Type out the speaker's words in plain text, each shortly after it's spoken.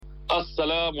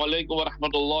Assalamu alaikum wa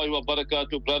rahmatullahi wa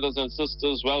barakatuh, brothers and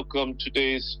sisters. Welcome to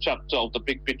today's chapter of the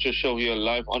Big Picture Show here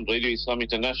live on Radio Islam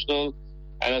International.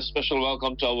 And a special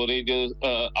welcome to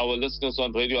our listeners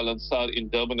on Radio Al Ansar in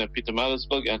Durban and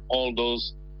Pietermaritzburg and all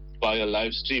those via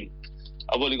live stream.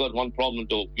 I've only got one problem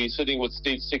though. We're sitting with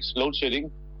stage 6 load shedding,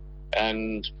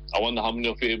 and I wonder how many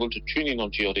of you are able to tune in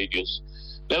onto your radios.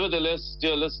 Nevertheless,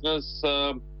 dear listeners,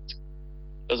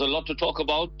 there's a lot to talk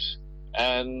about.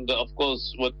 And of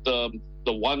course, with the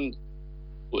one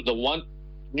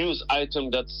news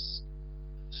item that's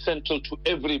central to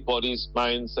everybody's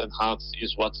minds and hearts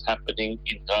is what's happening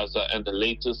in Gaza and the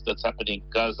latest that's happening in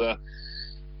Gaza.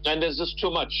 And there's just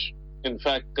too much. In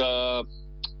fact,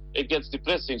 it gets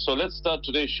depressing. So let's start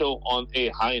today's show on a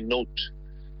high note.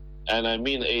 And I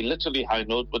mean a literally high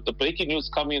note. But the breaking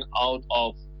news coming out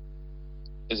of,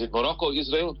 is it Morocco or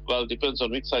Israel? Well, it depends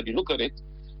on which side you look at it.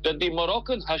 That the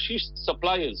Moroccan hashish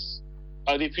suppliers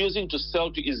are refusing to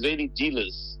sell to Israeli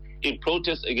dealers in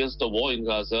protest against the war in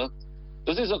Gaza.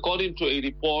 This is according to a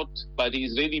report by the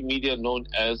Israeli media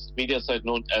site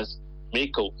known as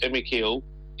Mako, M-A-K-O,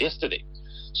 yesterday.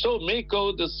 So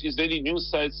Mako, this Israeli news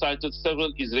site, cited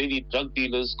several Israeli drug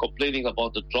dealers complaining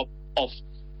about the drop off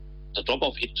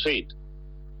in trade.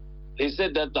 They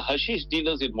said that the hashish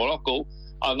dealers in Morocco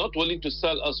are not willing to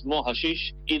sell us more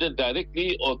hashish either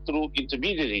directly or through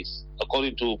intermediaries,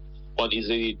 according to one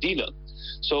Israeli dealer.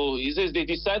 So he says they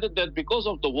decided that because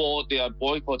of the war, they are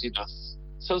boycotting us.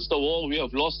 Since the war, we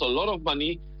have lost a lot of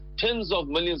money, tens of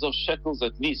millions of shekels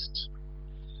at least.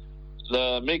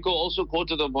 The Mako also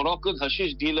quoted a Moroccan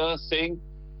hashish dealer saying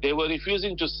they were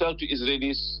refusing to sell to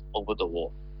Israelis over the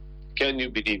war. Can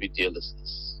you believe it, dear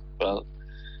listeners? Well,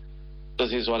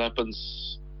 this is what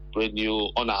happens when you're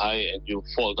on a high and you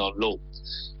fall down low.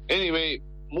 Anyway,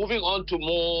 moving on to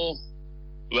more,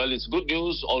 well, it's good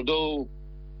news, although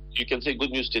you can say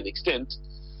good news to an extent,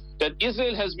 that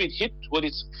Israel has been hit with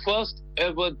its first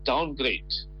ever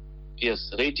downgrade.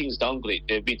 Yes, ratings downgrade.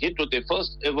 They've been hit with their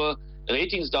first ever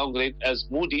ratings downgrade as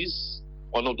Moody's,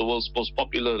 one of the world's most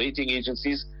popular rating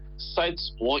agencies,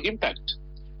 cites war impact.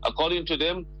 According to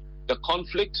them, the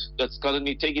conflict that's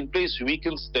currently taking place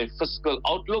weakens their fiscal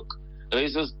outlook,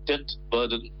 raises debt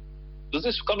burden. This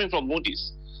is coming from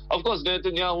Moody's. Of course,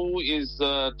 Netanyahu is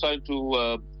trying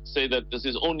to say that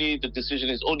the decision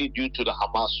is only due to the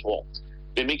Hamas war.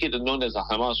 They make it known as a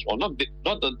Hamas war. Not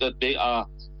that they are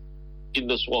in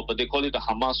this war, but they call it a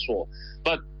Hamas war.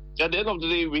 But at the end of the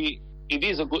day,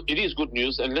 it is good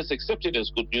news, and let's accept it as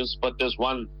good news. But there's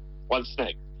one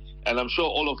snag, and I'm sure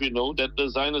all of you know that the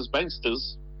Zionist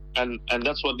banksters, and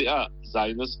that's what they are,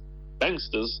 Zionist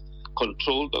banksters,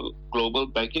 control the global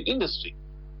banking industry.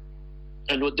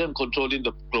 And with them controlling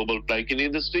the global banking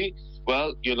industry,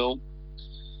 well,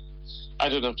 I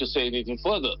don't have to say anything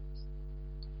further.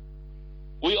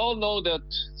 We all know that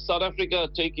South Africa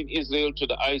taking Israel to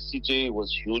the ICJ was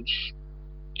huge.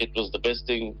 It was the best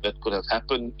thing that could have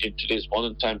happened in today's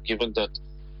modern time, given that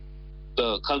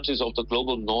the countries of the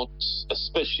global north,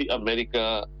 especially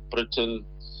America, Britain,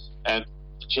 and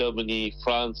Germany,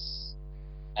 France,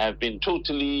 have been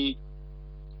totally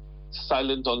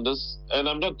silent on this. And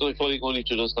I'm not referring only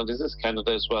to those countries, there's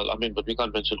Canada as well. But we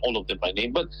can't mention all of them by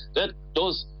name. But that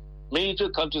those major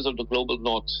countries of the global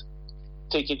north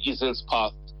taking Israel's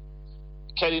path,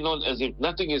 carrying on as if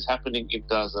nothing is happening in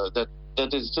Gaza,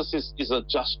 that is a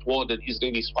just war that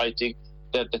Israel is fighting,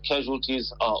 that the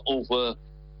casualties are over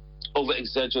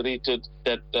exaggerated,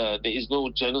 that there is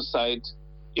no genocide.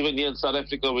 Even here in South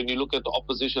Africa, when you look at the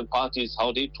opposition parties,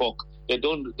 how they talk, they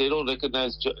don't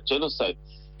recognize genocide.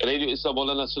 Radio Islam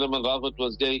Maulana Sulaiman Rawat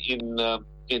was there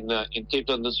in Cape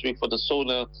Town this week for the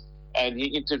SONA, and he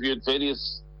interviewed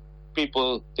various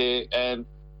people there, and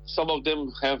some of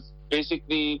them have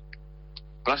basically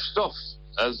brushed off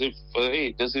as if,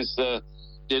 hey, this is,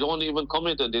 they don't want to even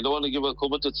comment and they don't want to give a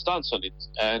committed stance on it.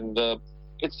 And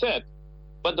it's sad.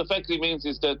 But the fact remains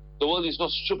is that the world is not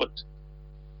stupid.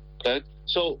 Right?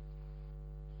 So,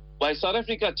 by South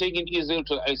Africa taking Israel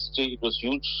to the ICJ, it was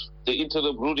huge. The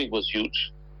interim ruling was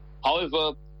huge.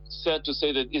 However, sad to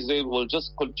say that Israel will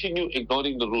just continue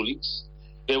ignoring the rulings.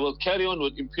 They will carry on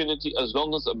with impunity as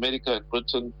long as America and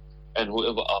Britain and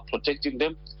whoever are protecting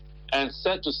them. And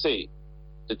sad to say,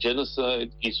 the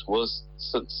genocide is worse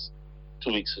since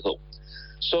 2 weeks ago.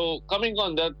 So coming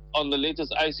on the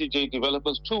latest ICJ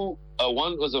developments,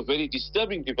 one was a very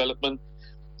disturbing development,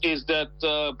 is that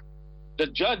the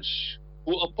judge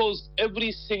who opposed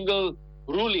every single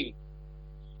ruling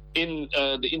in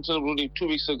the interim ruling 2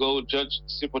 weeks ago, Judge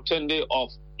Sipotende of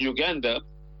Uganda,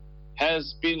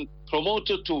 has been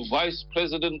promoted to vice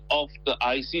president of the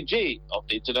ICJ, of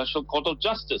the International Court of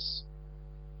Justice.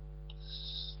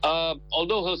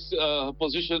 Although her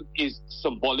position is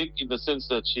symbolic in the sense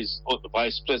that she's the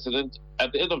vice president,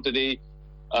 at the end of the day,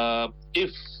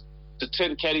 if the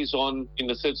trend carries on in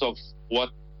the sense of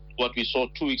what we saw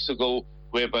 2 weeks ago,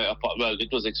 whereby, well, it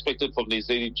was expected from the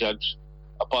Israeli judge,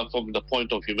 apart from the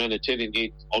point of humanitarian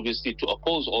aid, obviously, to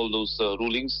oppose all those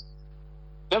rulings.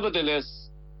 Nevertheless,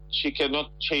 she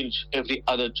cannot change every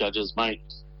other judge's mind.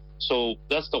 So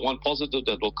that's the one positive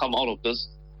that will come out of this.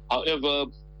 However,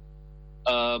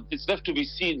 it's left to be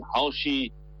seen how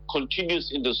she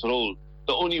continues in this role.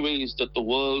 The only way is that the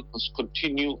world must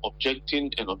continue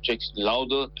objecting and objecting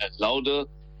louder and louder,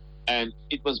 and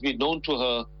it must be known to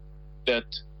her that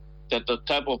the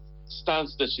type of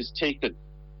stance that she's taken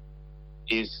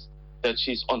is that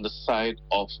she's on the side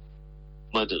of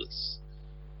murderers.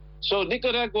 So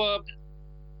Nicaragua,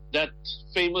 that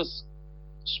famous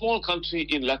small country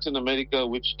in Latin America,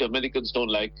 which the Americans don't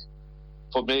like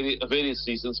for various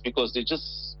reasons, because they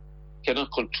just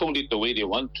cannot control it the way they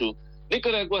want to.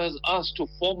 Nicaragua has asked to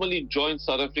formally join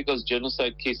South Africa's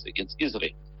genocide case against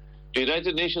Israel. The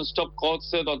United Nations top court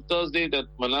said on Thursday that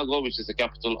Managua, which is the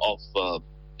capital of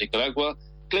Nicaragua,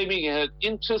 claiming it had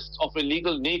interests of a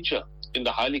legal nature in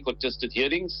the highly contested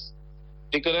hearings.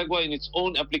 Nicaragua, in its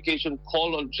own application,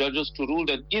 called on judges to rule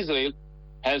that Israel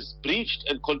has breached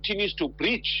and continues to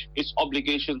breach its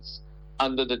obligations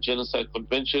under the Genocide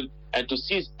Convention, and to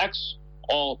seize acts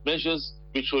or measures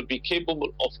which would be capable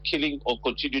of killing or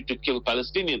continue to kill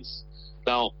Palestinians.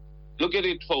 Now, look at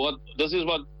it for what this is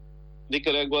what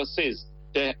Nicaragua says,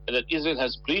 that Israel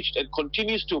has breached and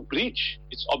continues to breach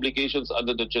its obligations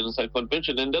under the Genocide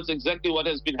Convention, and that's exactly what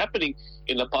has been happening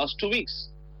in the past 2 weeks.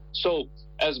 So,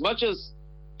 as much as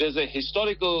there's a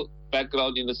historical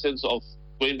background in the sense of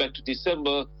going back to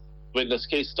December when this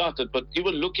case started, but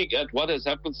even looking at what has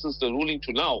happened since the ruling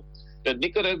to now, that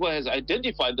Nicaragua has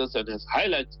identified this and has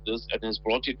highlighted this and has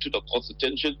brought it to the court's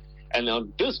attention, and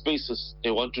on this basis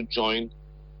they want to join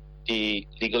the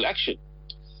legal action.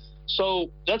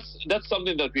 So that's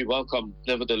something that we welcome.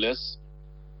 Nevertheless,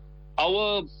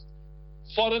 our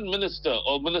foreign minister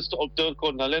or Minister of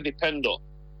Turco, Naledi Pendo,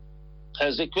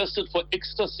 has requested for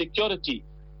extra security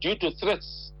due to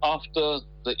threats after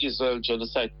the Israel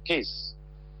genocide case.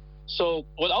 So,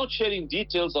 without sharing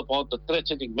details about the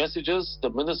threatening messages, the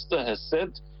minister has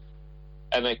said,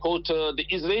 and I quote, the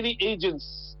Israeli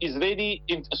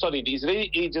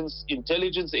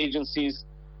intelligence agencies,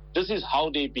 this is how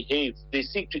they behave. They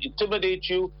seek to intimidate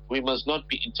you. We must not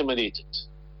be intimidated.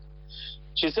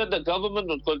 She said the government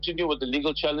will continue with the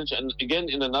legal challenge, and again,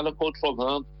 in another quote from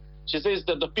her, she says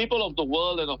that the people of the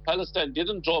world and of Palestine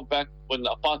didn't draw back when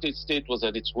the apartheid state was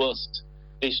at its worst.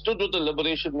 They stood with the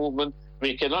liberation movement.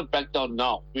 We cannot back down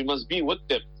now. We must be with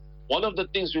them. One of the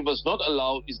things we must not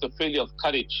allow is the failure of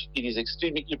courage. It is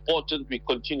extremely important we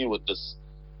continue with this.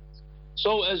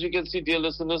 So, as you can see, dear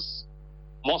listeners,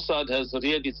 Mossad has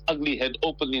reared its ugly head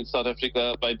openly in South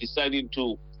Africa by deciding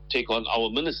to take on our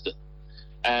minister.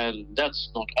 And that's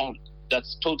not on.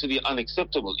 That's totally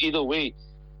unacceptable. Either way,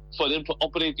 for them to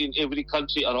operate in every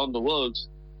country around the world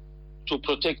to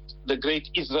protect the great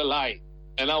Israelite.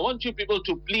 And I want you people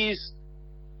to please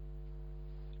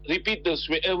repeat this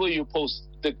wherever you post,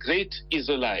 the great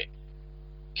Israelite.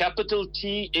 Capital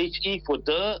T-H-E for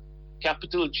the,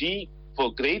 capital G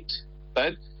for great,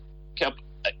 right?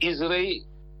 Israel,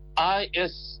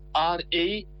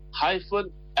 I-S-R-A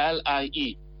hyphen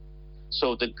L-I-E.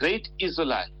 So the great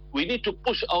Israelite. We need to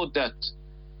push out that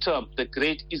term, the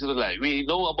great Israelite. We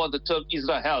know about the term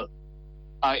Israel,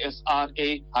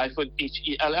 I-S-R-A hyphen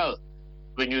H-E-L-L.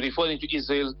 When you refer to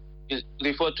Israel,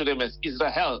 refer to them as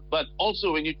Israel. But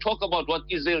also when you talk about what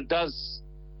Israel does,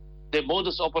 the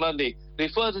modus operandi,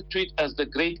 refer to it as the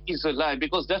great Israelite,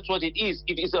 because that's what it is.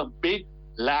 It is a big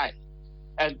lie.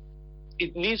 And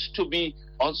it needs to be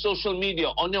on social media,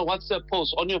 on your WhatsApp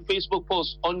post, on your Facebook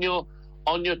post, on your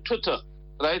Twitter,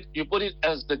 right? You put it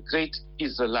as the great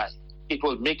Israelite. It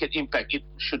will make an impact. It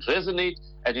should resonate,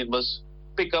 and it must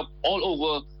pick up all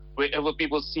over wherever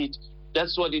people see it.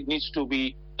 That's what it needs to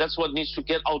be. That's what needs to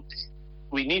get out there.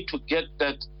 We need to get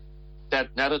that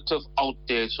narrative out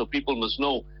there, so people must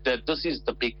know that this is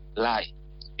the big lie.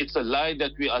 It's a lie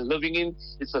that we are living in.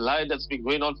 It's a lie that's been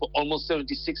going on for almost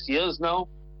 76 years now,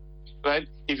 right?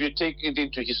 If you take it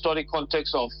into historic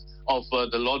context of the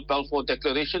Lord Balfour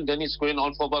Declaration, then it's going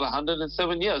on for about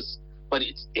 107 years. But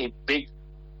it's a big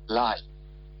lie.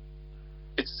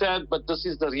 It's sad, but this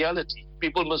is the reality.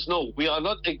 People must know we are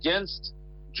not against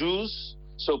Jews.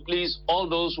 So please, all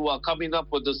those who are coming up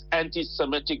with this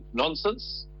anti-Semitic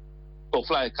nonsense, go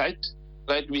fly a kite,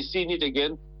 right? We've seen it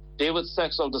again. David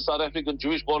Sachs of the South African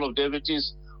Jewish Board of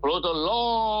Deputies, wrote a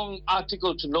long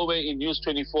article to nowhere in News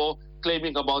 24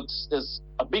 claiming about there's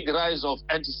a big rise of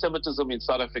anti-Semitism in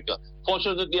South Africa.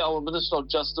 Fortunately, our Minister of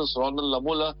Justice, Ronald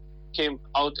Lamola, came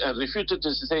out and refuted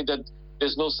to say that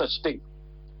there's no such thing,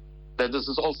 that this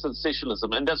is all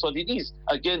sensationalism. And that's what it is.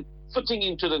 Again, fitting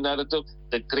into the narrative,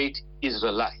 the great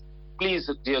Israelite. Please,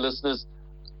 dear listeners,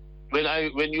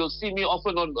 when you'll see me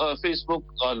often on Facebook,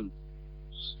 on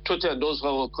Twitter, and those who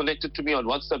are connected to me on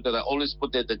WhatsApp, that I always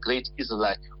put there the great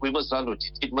Israelite. We must run with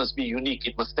it. It must be unique.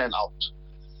 It must stand out.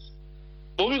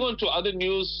 Moving on to other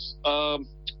news, a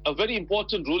very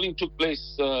important ruling took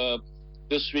place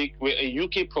this week where a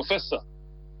UK professor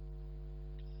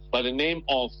by the name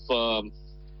of,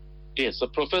 a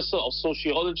professor of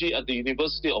sociology at the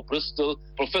University of Bristol,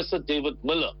 Professor David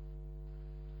Miller,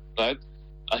 right?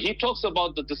 He talks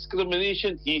about the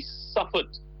discrimination he suffered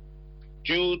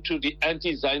due to the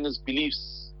anti-Zionist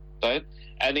beliefs, right?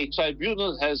 And a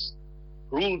tribunal has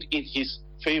ruled in his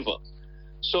favor.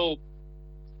 So,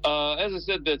 as I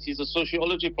said, that he's a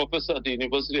sociology professor at the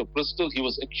University of Bristol. He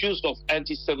was accused of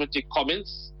anti-Semitic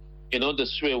comments, the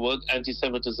swear word,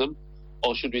 anti-Semitism,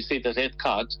 or should we say the red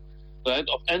card, right?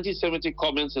 Of anti-Semitic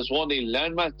comments, has won a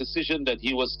landmark decision that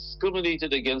he was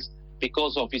discriminated against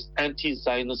because of his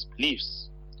anti-Zionist beliefs.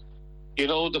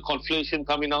 The conflation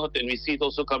coming out, and we see it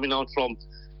also coming out from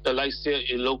the likes here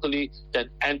locally, that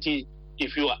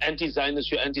if you are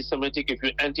anti-Zionist, you're anti-Semitic. If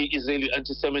you're anti-Israel, you're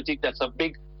anti-Semitic. That's a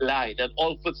big lie. That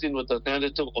all fits in with the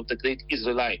narrative of the great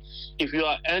Israelite. If you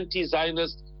are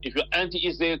anti-Zionist, if you're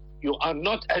anti-Israel, you are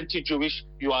not anti-Jewish,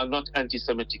 you are not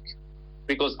anti-Semitic.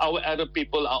 Because our Arab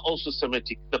people are also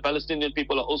Semitic. The Palestinian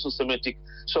people are also Semitic.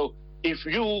 So if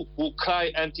you who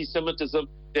cry anti-Semitism,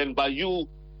 then by you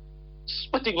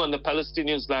spitting on the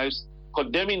Palestinians' lives,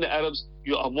 condemning the Arabs,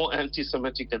 you are more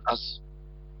anti-Semitic than us.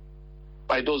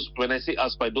 By those, when I say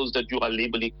us, by those that you are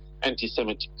labeling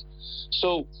anti-Semitic.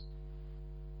 So,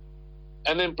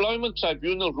 an employment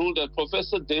tribunal ruled that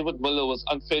Professor David Miller was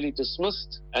unfairly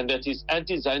dismissed and that his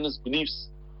anti-Zionist beliefs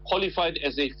qualified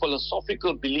as a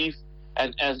philosophical belief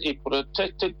and as a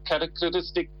protected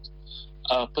characteristic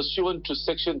pursuant to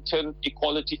Section 10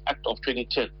 Equality Act of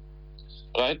 2010.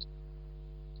 Right?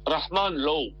 Rahman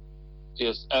Lowe,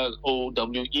 yes,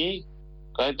 L-O-W-E,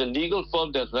 right? The legal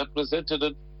firm that represented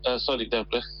the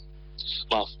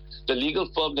legal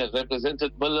firm that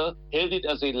represented Miller hailed it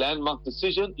as a landmark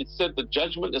decision. It said the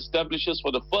judgment establishes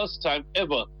for the first time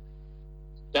ever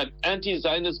that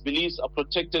anti-Zionist beliefs are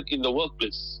protected in the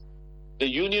workplace. The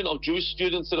Union of Jewish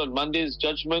Students said on Monday's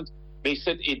judgment may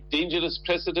set a dangerous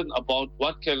precedent about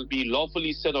what can be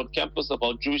lawfully said on campus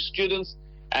about Jewish students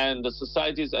and the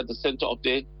societies at the center of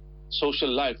their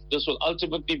social life. This will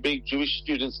ultimately make Jewish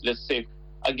students less safe,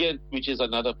 again, which is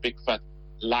another big fat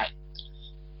lie.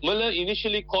 Miller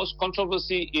initially caused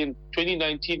controversy in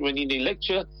 2019 when in a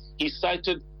lecture he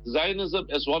cited Zionism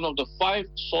as one of the 5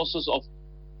 sources of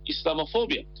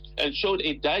Islamophobia and showed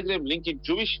a diagram linking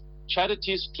Jewish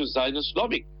charities to Zionist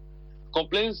lobbying.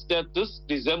 Complaints that this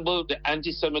resembled the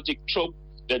anti-Semitic trope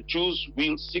that Jews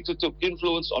wield secretive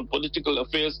influence on political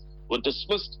affairs were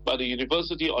dismissed by the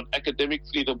university on academic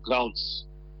freedom grounds.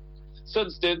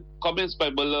 Since then, comments by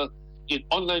Miller in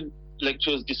online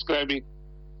lectures describing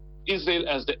Israel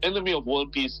as the enemy of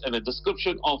world peace and a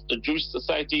description of the Jewish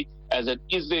society as an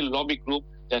Israel lobby group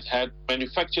that had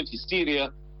manufactured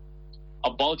hysteria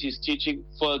about his teaching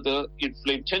further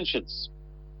inflamed tensions.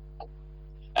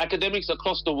 Academics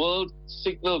across the world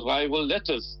signaled rival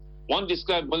letters. One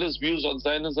described Miller's views on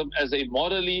Zionism as a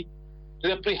morally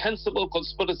reprehensible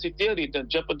conspiracy theory that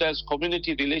jeopardized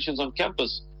community relations on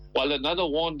campus, while another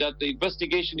warned that the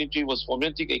investigation into him was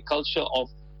fomenting a culture of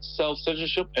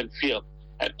self-censorship and fear,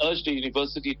 and urged the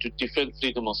university to defend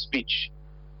freedom of speech.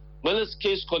 Miller's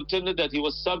case contended that he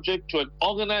was subject to an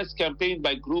organized campaign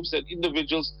by groups and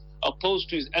individuals opposed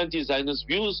to his anti-Zionist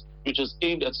views, which was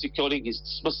aimed at securing his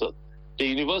dismissal. The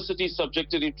university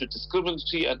subjected him to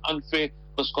discriminatory and unfair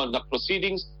misconduct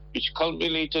proceedings, which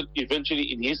culminated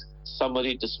eventually in his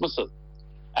summary dismissal.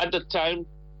 At the time,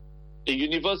 the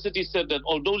university said that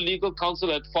although legal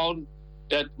counsel had found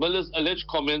that Miller's alleged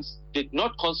comments did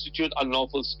not constitute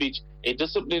unlawful speech, a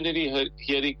disciplinary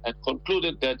hearing had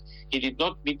concluded that he did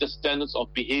not meet the standards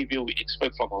of behavior we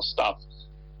expect from our staff.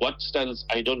 What standards,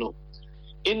 I don't know.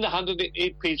 In the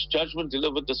 108-page judgment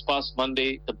delivered this past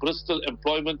Monday, the Bristol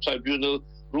Employment Tribunal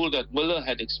ruled that Miller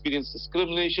had experienced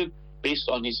discrimination based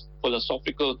on his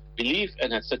philosophical belief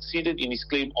and had succeeded in his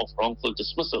claim of wrongful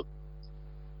dismissal.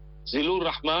 Zilur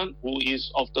Rahman, who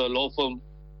is of the law firm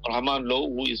Rahman Law,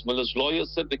 who is Miller's lawyer,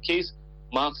 said the case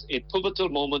marks a pivotal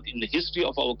moment in the history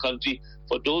of our country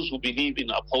for those who believe in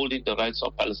upholding the rights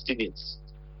of Palestinians.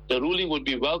 The ruling would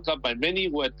be welcomed by many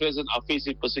who at present are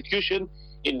facing persecution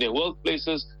in their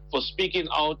workplaces for speaking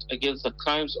out against the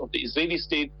crimes of the Israeli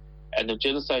state and the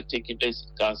genocide taking place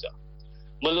in Gaza.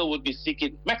 Miller would be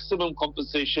seeking maximum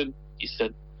compensation, he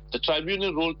said. The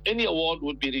tribunal ruled any award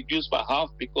would be reduced by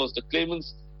half because the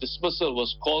claimant's dismissal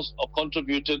was caused or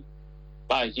contributed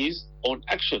by his own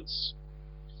actions.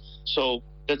 So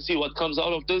let's see what comes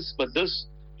out of this. But this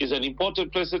is an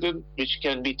important precedent which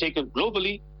can be taken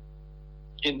globally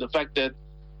in the fact that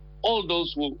all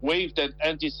those who waved that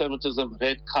anti-Semitism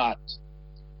red card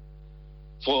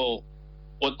for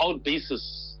without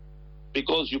basis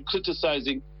because you're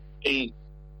criticizing a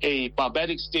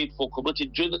barbaric state for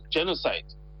committing genocide.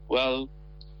 Well,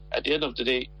 at the end of the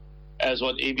day, as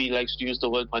what AB likes to use the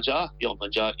word majah, your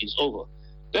majah is over.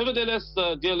 Nevertheless,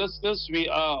 dear listeners, we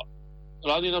are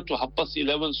rounding up to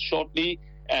 11:30 shortly,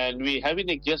 and we're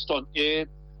having a guest on air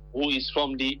who is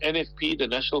from the NFP, the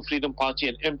National Freedom Party,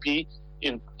 and MP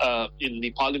in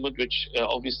the parliament, which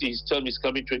obviously his term is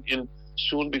coming to an end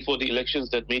soon before the elections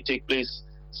that may take place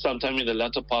sometime in the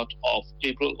latter part of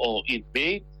April or in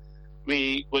May.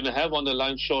 We're going to have on the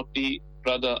line shortly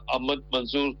Brother Ahmad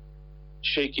Manzoor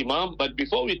Sheikh Imam. But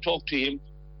before we talk to him,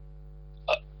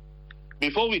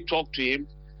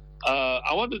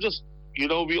 I want to just,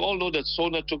 we all know that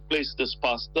Sona took place this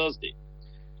past Thursday.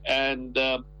 And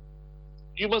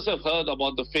you must have heard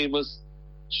about the famous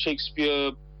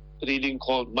Shakespeare reading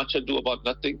called Much Ado About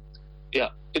Nothing. Yeah,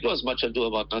 it was Much Ado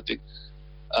About Nothing.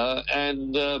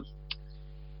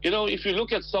 If you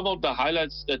look at some of the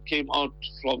highlights that came out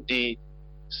from the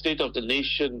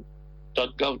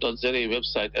stateofthenation.gov.za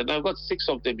website, and I've got 6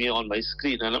 of them here on my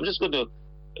screen, and I'm just going to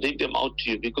read them out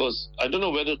to you because I don't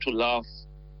know whether to laugh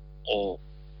or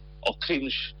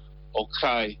cringe or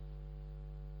cry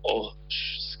or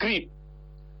scream.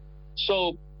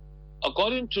 So,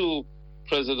 according to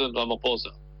President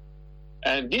Ramaphosa,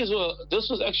 and this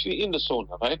was actually in the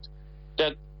SONA, right?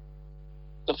 That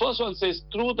the first one says,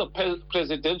 through the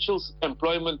presidential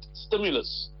employment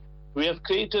stimulus, we have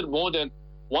created more than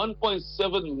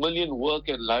 1.7 million work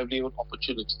and livelihood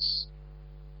opportunities.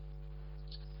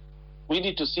 We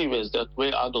need to see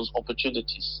where are those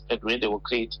opportunities and where they were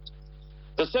created.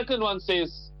 The second one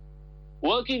says,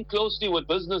 working closely with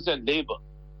business and labor,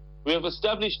 we have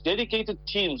established dedicated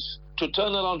teams to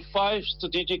turn around 5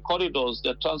 strategic corridors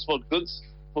that transport goods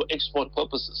for export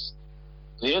purposes.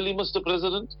 Really, Mr.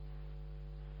 President?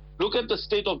 Look at the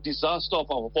state of disaster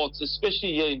of our ports,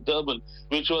 especially here in Durban,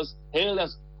 which was hailed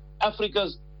as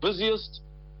Africa's busiest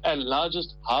and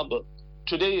largest harbor,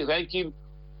 today ranking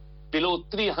below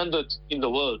 300 in the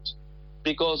world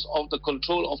because of the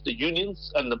control of the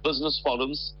unions and the business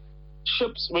forums.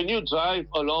 Ships, when you drive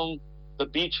along the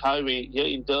beach highway here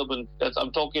in Durban,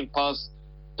 I'm talking past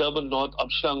Durban North,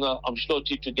 Umhlanga,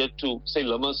 Umhloti to get to, say,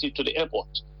 La Mercy to the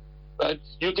airport, right?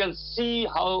 You can see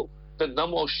how the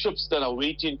number of ships that are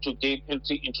waiting to gain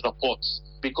entry into the ports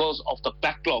because of the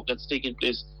backlog that's taking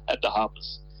place at the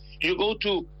harbors. You go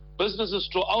to businesses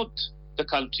throughout the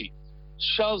country,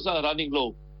 shelves are running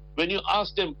low. When you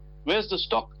ask them, where's the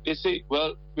stock? They say,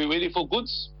 well, we're waiting for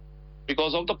goods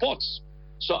because of the ports.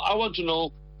 So I want to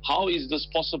know, how is this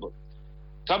possible?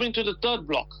 Coming to the third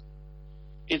block,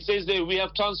 it says that we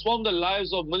have transformed the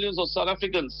lives of millions of South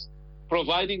Africans,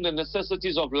 providing the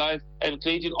necessities of life and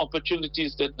creating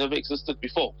opportunities that never existed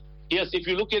before. Yes, if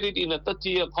you look at it in a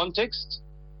 30-year context,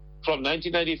 from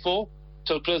 1994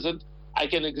 till present, I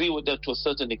can agree with that to a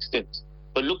certain extent.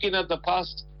 But looking at the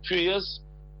past few years,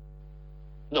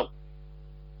 no.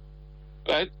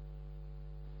 Right?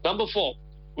 Number 4,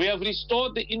 we have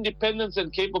restored the independence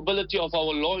and capability of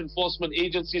our law enforcement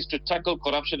agencies to tackle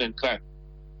corruption and crime.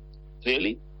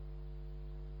 Really?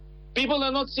 People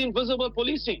are not seeing visible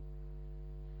policing.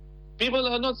 People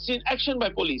are not seeing action by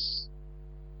police.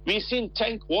 We've seen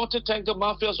water tanker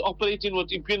mafias operating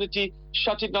with impunity,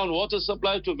 shutting down water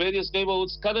supply to various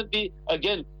neighborhoods. Currently,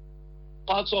 again,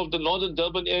 parts of the northern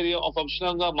Durban area of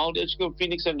Umhlanga, Mount Edgecombe,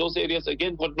 Phoenix, and those areas,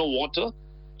 again, got no water,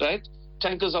 right?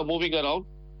 Tankers are moving around.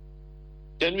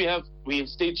 Then we in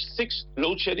stage 6,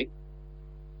 load shedding,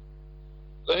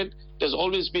 right? There's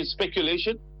always been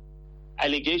speculation,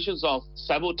 allegations of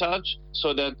sabotage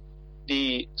so that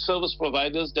the service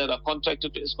providers that are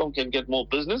contracted to Eskom can get more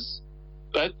business,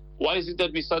 right? Why is it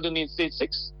that we suddenly in stage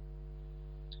 6?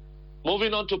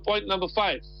 Moving on to point number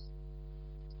 5.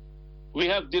 We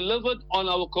have delivered on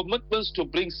our commitments to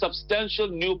bring substantial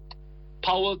new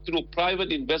power through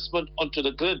private investment onto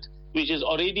the grid, which is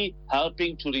already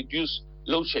helping to reduce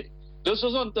load shedding. This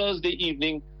was on Thursday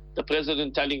evening, the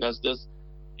president telling us this.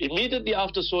 Immediately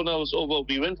after SONA was over,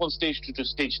 we went from stage 2 to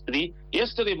stage 3.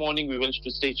 Yesterday morning, we went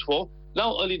to stage 4.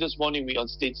 Now, early this morning, we on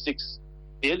stage 6.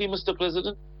 Really, Mr.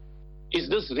 President? Is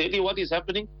this really what is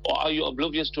happening, or are you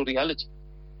oblivious to reality?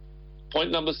 Point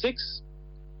number 6.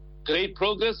 Great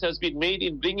progress has been made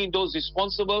in bringing those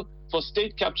responsible for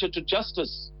state capture to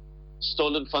justice.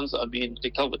 Stolen funds are being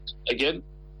recovered. Again,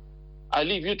 I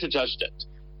leave you to judge that.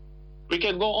 We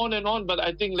can go on and on, but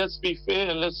I think let's be fair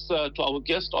and let's to our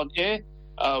guest on air.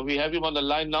 We have him on the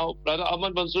line now. Brother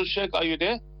Ahmad Manzoor Sheikh, are you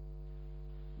there?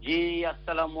 Ji,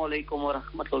 assalamu alaikum wa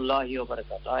rahmatullahi wa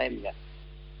barakatuh. I am here.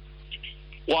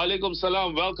 Wa alaikum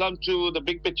salam. Welcome to the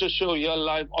Big Picture Show here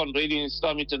live on Radio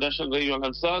Islam International Radio Al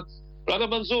Ansar. Brother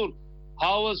Manzoor,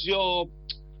 how was your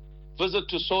visit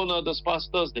to Sona this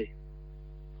past Thursday?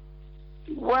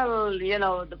 Well,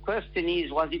 the question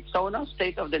is, was it Sona,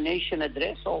 State of the Nation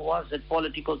address, or was it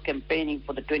political campaigning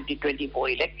for the 2024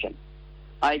 election?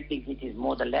 I think it is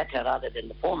more the latter rather than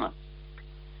the former.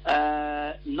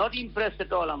 Not impressed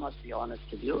at all, I must be honest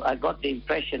with you. I got the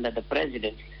impression that the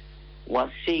president was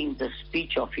seeing the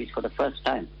speech of his for the first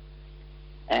time.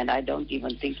 And I don't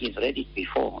even think he's read it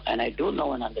before. And I do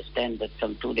know and understand that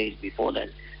some 2 days before that,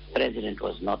 the president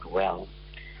was not well.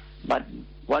 But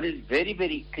what is very,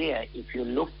 very clear, if you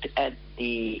looked at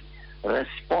the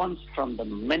response from the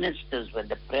ministers when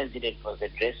the president was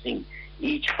addressing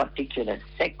each particular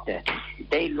sector,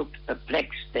 they looked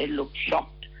perplexed, they looked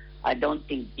shocked. I don't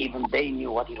think even they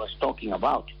knew what he was talking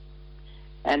about.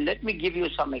 And let me give you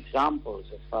some examples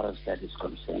as far as that is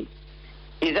concerned.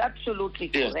 He's absolutely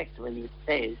correct when he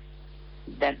says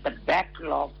that the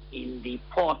backlog in the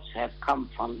ports have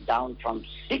come down from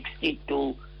 60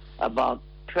 to about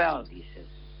 12, he says.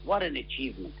 What an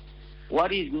achievement.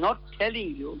 What he's not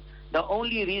telling you, the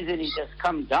only reason it has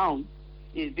come down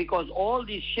is because all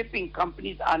these shipping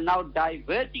companies are now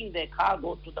diverting their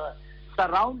cargo to the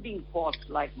surrounding ports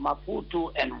like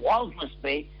Maputo and Walvis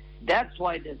Bay. That's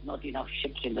why there's not enough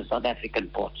ships in the South African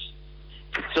ports.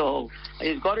 So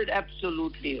he's got it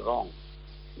absolutely wrong.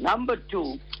 Number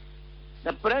 2,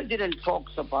 the president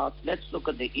talks about, let's look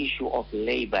at the issue of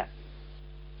labor.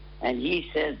 And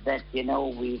he says that,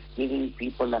 we're giving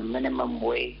people a minimum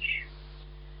wage.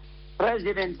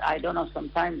 President, I don't know,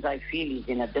 sometimes I feel he's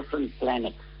in a different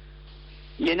planet.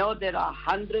 There are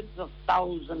hundreds of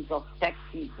thousands of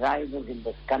taxi drivers in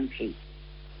this country.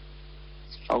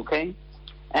 Okay?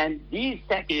 And these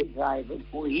taxi drivers,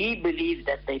 who he believes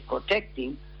that they're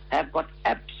protecting, have got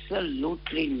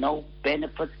absolutely no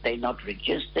benefits. They're not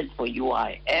registered for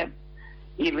UIF.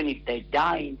 Even if they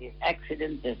die in these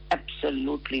accidents, there's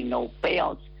absolutely no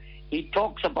payouts. He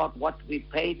talks about what we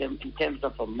pay them in terms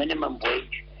of a minimum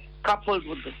wage, coupled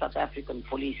with the South African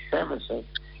police services.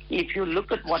 If you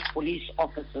look at what police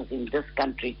officers in this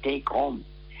country take home,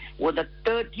 with a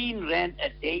 13 Rand a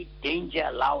day danger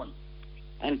allowance,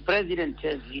 and President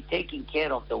says he's taking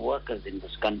care of the workers in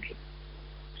this country.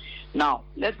 Now,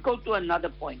 let's go to another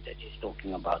point that he's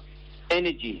talking about.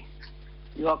 Energy.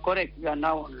 You are correct. We are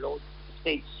now on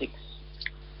stage 6.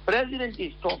 President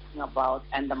is talking about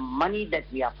and the money that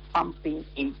we are pumping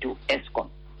into Eskom.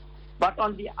 But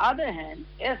on the other hand,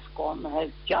 Eskom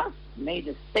has just made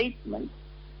a statement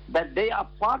that they are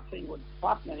partnering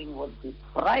with the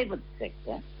private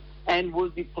sector and will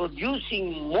be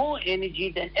producing more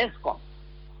energy than Eskom.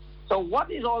 So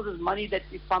what is all this money that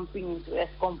we're pumping into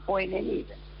Eskom for in any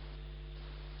event?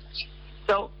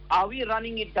 So are we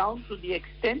running it down to the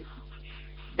extent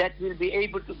that we'll be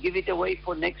able to give it away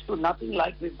for next to nothing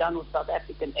like we've done with South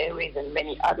African Airways and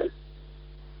many others?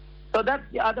 So that's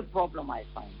the other problem I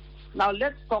find. Now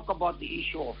let's talk about the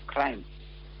issue of crime.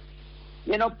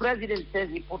 President says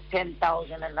he put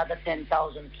 10,000, another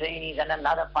 10,000 trainees and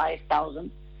another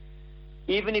 5,000.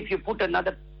 Even if you put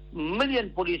another million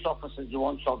police officers, you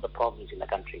won't solve the problems in the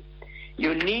country.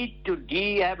 You need to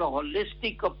have a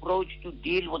holistic approach to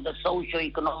deal with the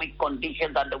socio-economic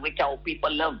conditions under which our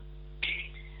people live.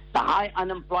 The high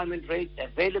unemployment rate,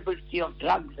 availability of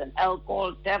drugs and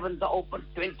alcohol, taverns are open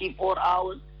 24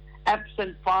 hours,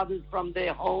 absent fathers from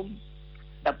their homes,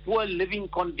 the poor living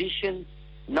conditions,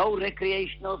 no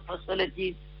recreational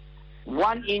facilities,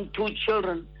 1 in 2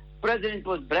 children. President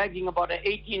was bragging about an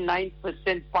 89%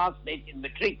 pass rate in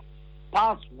matric.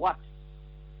 Pass what?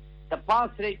 The pass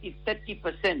rate is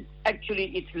 30%. Actually,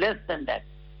 it's less than that.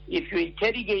 If you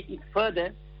interrogate it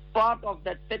further, part of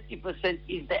that 30%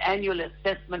 is the annual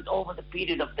assessment over the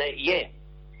period of the year,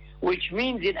 which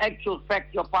means in actual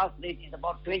fact your pass rate is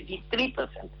about 23%.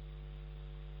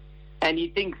 And he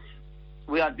thinks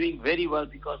we are doing very well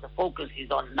because the focus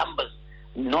is on numbers,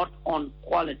 not on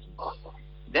quality.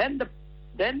 Then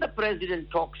the president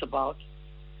talks about,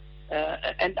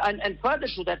 and further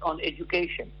to that on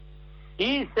education.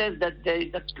 He says that there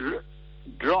is a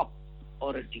drop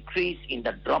or a decrease in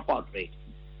the dropout rate.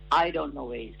 I don't know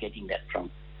where he's getting that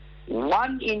from.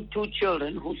 1 in 2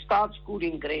 children who start school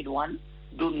in grade 1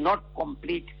 do not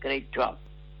complete grade 12.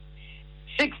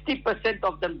 60%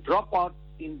 of them drop out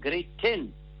in grade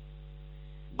 10.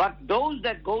 But those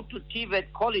that go to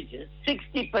TVET colleges,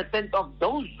 60% of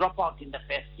those drop out in the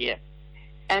first year.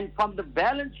 And from the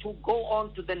balance who go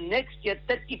on to the next year,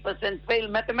 30% fail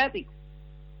mathematics.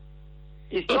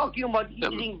 He's talking about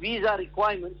easing visa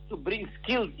requirements to bring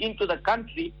skills into the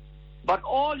country, but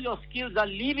all your skills are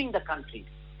leaving the country.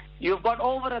 You've got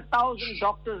over 1,000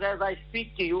 doctors as I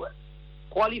speak to you,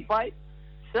 qualified,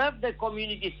 serve their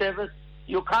community service.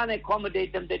 You can't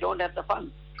accommodate them, they don't have the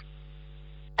funds.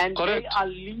 And Correct. They are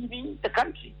leaving the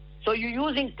country. So you're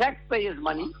using taxpayers'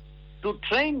 money to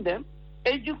train them,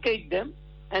 educate them,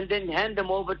 and then hand them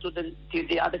over to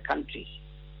the other countries.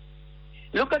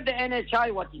 Look at the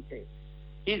NHI, what he says.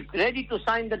 He's ready to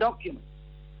sign the document.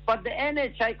 But the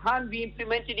NHI can't be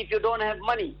implemented if you don't have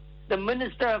money. The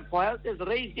Minister for Health has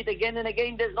raised it again and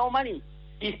again. There's no money.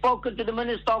 He's spoken to the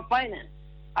Minister of Finance.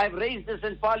 I've raised this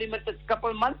in Parliament a couple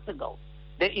of months ago.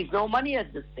 There is no money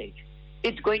at this stage.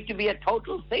 It's going to be a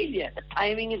total failure. The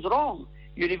timing is wrong.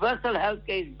 Universal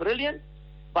healthcare is brilliant,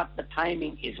 but the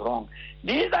timing is wrong.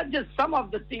 These are just some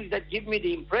of the things that give me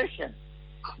the impression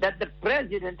that the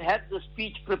President had the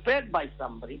speech prepared by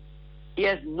somebody. He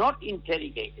has not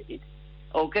interrogated it,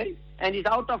 okay? And is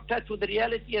out of touch with the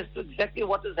reality as to exactly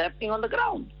what is happening on the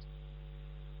ground.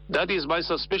 That is my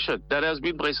suspicion. That has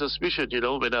been my suspicion,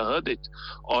 when I heard it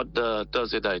on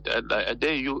Thursday night. And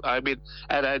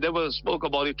I never spoke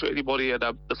about it to anybody, and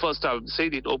the first time I'm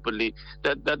saying it openly,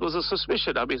 that was a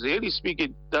suspicion. Really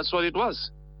speaking, that's what it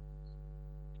was.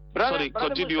 Brother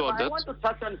continue Mustafa, on that. I want to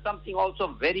touch on something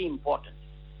also very important.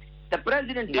 The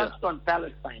President touched on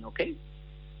Palestine, okay?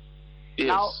 Yes.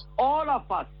 Now, all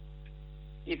of us,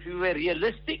 if we were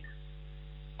realistic,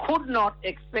 could not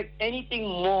expect anything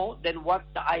more than what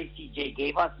the ICJ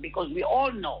gave us, because we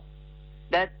all know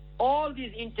that all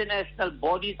these international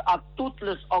bodies are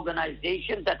toothless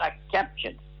organizations that are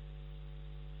captured.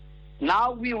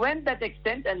 Now, we went that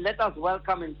extent, and let us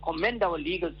welcome and commend our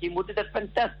legal team who did a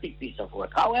fantastic piece of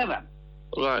work. However,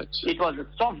 it was a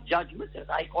soft judgment, as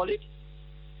I call it.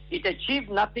 It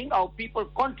achieved nothing. Our people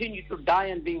continue to die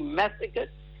and being massacred,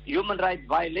 human rights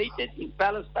violated in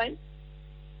Palestine.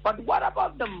 But what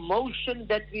about the motion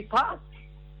that we passed?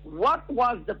 What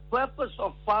was the purpose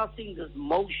of passing this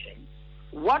motion?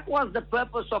 What was the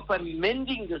purpose of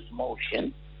amending this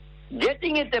motion,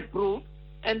 getting it approved,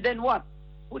 and then what?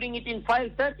 Putting it in file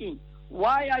 13.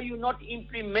 Why are you not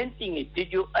implementing it?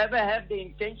 Did you ever have the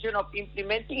intention of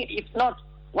implementing it? If not,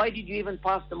 why did you even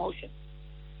pass the motion?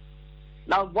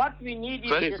 Now, what we need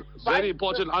is very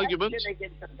important argument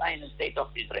against the Zionist state of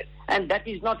Israel, and that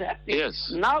is not happening.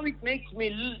 Yes. Now it makes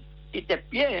it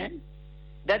appear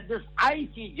that this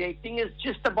ICJ thing is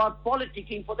just about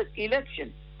politicking for the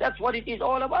election. That's what it is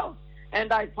all about.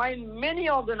 And I find many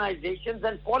organizations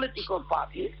and political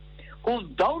parties who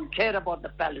don't care about the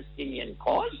Palestinian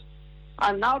cause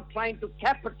are now trying to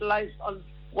capitalize on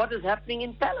what is happening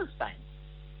in Palestine.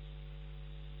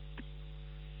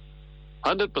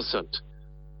 100%.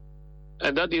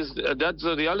 And that's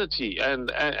the reality. And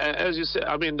as you say,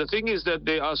 the thing is that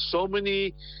there are so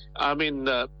many,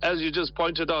 as you just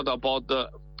pointed out about the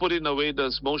putting away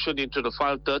this motion into the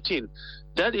file 13,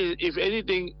 that is, if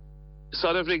anything,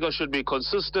 South Africa should be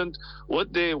consistent with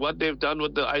what they've done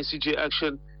with the ICJ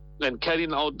action and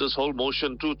carrying out this whole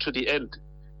motion to the end.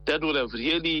 That would have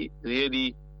really,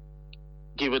 really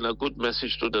given a good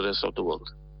message to the rest of the world.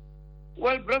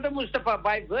 Well, Brother Mustafa,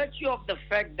 by virtue of the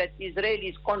fact that Israel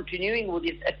is continuing with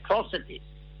its atrocities,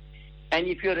 and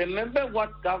if you remember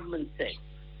what government said,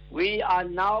 we are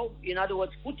now, in other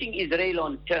words, putting Israel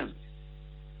on terms.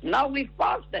 Now we've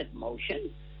passed that motion.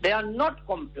 They are not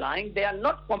complying. They are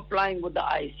not complying with the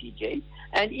ICJ.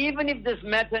 And even if this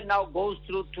matter now goes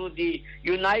through to the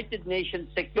United Nations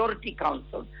Security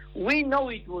Council, we know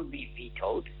it will be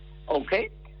vetoed. Okay?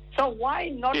 So why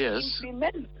not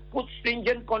implement, put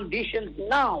stringent conditions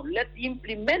now? Let's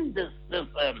implement this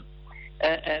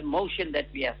motion that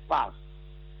we have passed.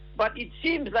 But it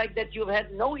seems like that you've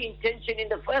had no intention in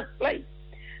the first place.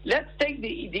 Let's take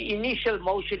the initial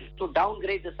motion to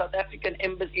downgrade the South African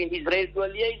embassy in Israel to a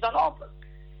liaison office.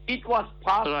 It was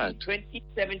passed in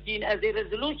 2017 as a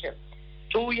resolution.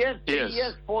 2 years, 3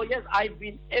 years, 4 years, I've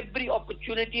been every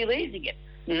opportunity raising it.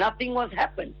 Nothing was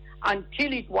happened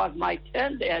until it was my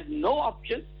turn. They had no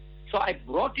option. So I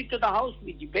brought it to the House,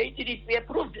 we debated it, we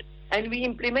approved it, and we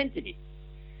implemented it.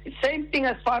 The same thing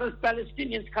as far as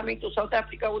Palestinians coming to South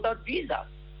Africa without visas.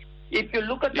 If you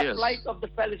look at the Yes. plight of the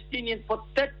Palestinians for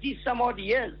 30 some odd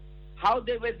years, how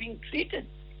they were being treated,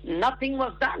 nothing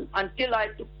was done until I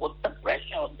had to put the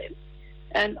pressure on them.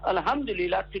 And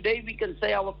alhamdulillah, today we can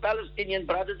say our Palestinian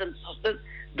brothers and sisters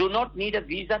do not need a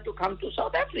visa to come to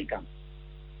South Africa.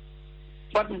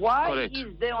 But why Correct.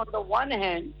 is there, on the one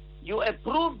hand, you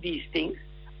approve these things,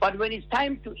 but when it's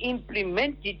time to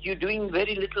implement it, you're doing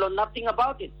very little or nothing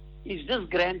about it? Is this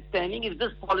grandstanding? Is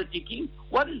this politicking?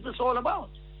 What is this all about?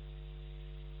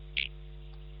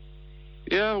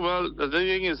 Yeah, well, the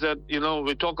thing is that,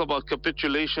 we talk about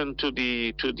capitulation to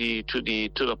the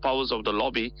powers of the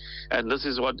lobby, and this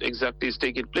is what exactly is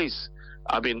taking place.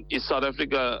 I mean, is South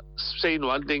Africa saying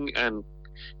one thing and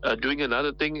doing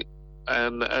another thing?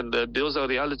 And those are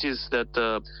realities that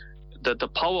the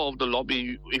power of the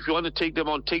lobby, if you want to take them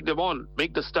on,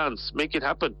 make the stance, make it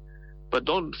happen. But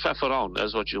don't faff around,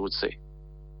 as what you would say.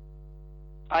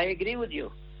 I agree with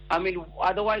you. I mean,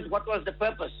 otherwise, what was the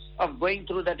purpose of going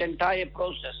through that entire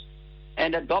process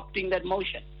and adopting that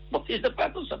motion? What is the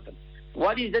purpose of it?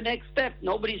 What is the next step?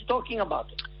 Nobody's talking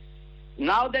about it.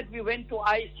 Now that we went to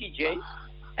ICJ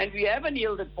and we haven't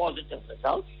yielded positive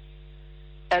results,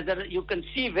 you can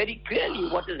see very clearly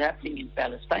what is happening in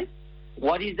Palestine.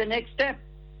 What is the next step?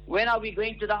 When are we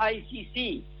going to the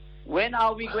ICC? When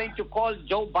are we going to call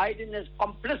Joe Biden as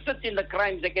complicit in the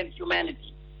crimes against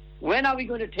humanity? When are we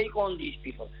going to take on these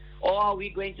people? Or are we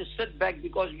going to sit back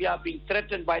because we are being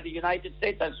threatened by the United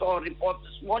States? I saw a report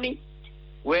this morning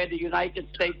where the United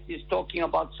States is talking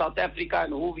about South Africa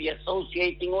and who we are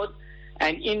associating with.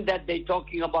 And in that, they're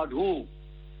talking about who?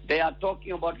 They are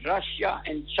talking about Russia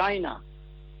and China.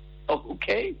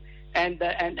 Okay? And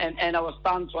our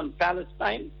stance on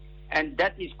Palestine. And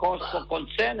that is cause for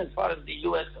concern as far as the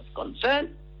U.S. is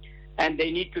concerned. And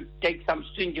they need to take some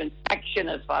stringent action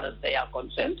as far as they are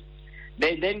concerned.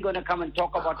 They're then going to come and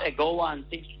talk about AGOA and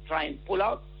things to try and pull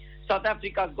out. South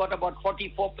Africa's got about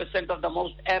 44% of the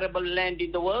most arable land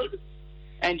in the world.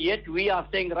 And yet we are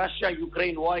saying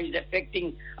Russia-Ukraine war is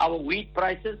affecting our wheat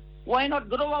prices. Why not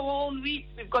grow our own wheat?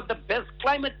 We've got the best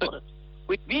climate for it.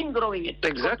 We've been growing it.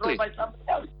 Exactly. By somebody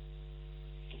else.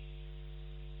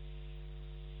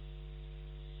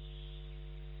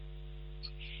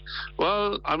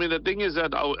 Well, I mean, the thing is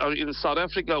that in South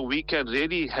Africa, we can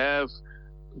really have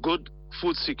good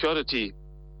food security.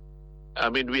 I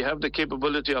mean, we have the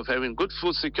capability of having good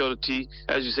food security.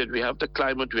 As you said, we have the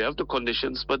climate, we have the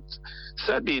conditions, but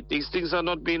sadly, these things are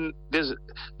not being, there's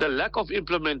the lack of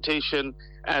implementation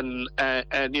and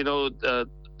the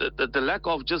lack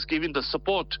of just giving the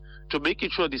support to making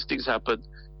sure these things happen,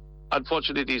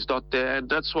 unfortunately, is not there. And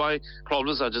that's why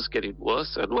problems are just getting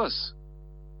worse and worse.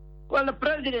 Well, the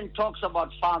president talks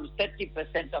about farms.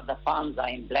 30% of the farms are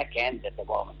in black hands at the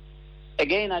moment.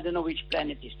 Again, I don't know which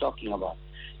planet he's talking about.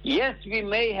 Yes, we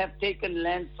may have taken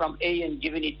land from A and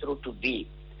given it through to B.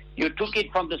 You took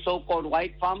it from the so-called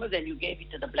white farmers and you gave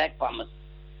it to the black farmers.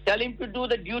 Tell him to do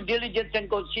the due diligence and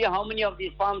go see how many of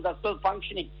these farms are still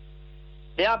functioning.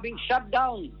 They are being shut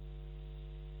down.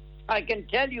 I can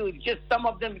tell you, just some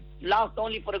of them last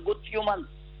only for a good few months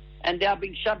and they are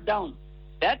being shut down.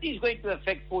 That is going to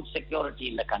affect food security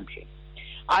in the country.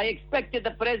 I expected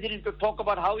the president to talk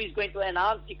about how he's going to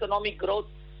enhance economic growth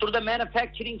through the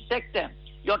manufacturing sector.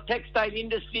 Your textile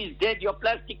industry is dead, your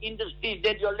plastic industry is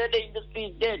dead, your leather industry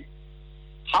is dead.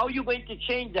 How are you going to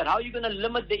change that? How are you going to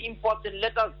limit the imports and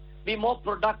let us be more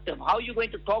productive? How are you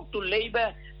going to talk to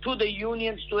labor, to the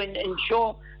unions to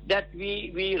ensure that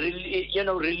we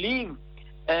relieve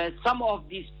some of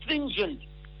these stringent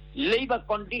labor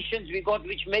conditions we got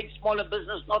which make smaller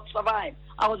business not survive?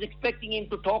 I was expecting him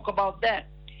to talk about that.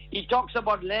 He talks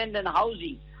about land and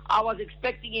housing. I was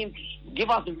expecting him to give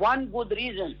us one good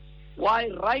reason why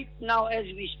right now as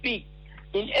we speak,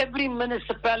 in every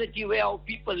municipality where our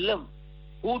people live,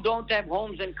 who don't have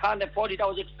homes and can't afford it, I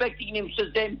was expecting him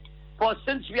to say,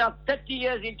 since we are 30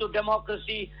 years into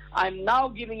democracy, I'm now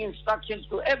giving instructions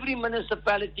to every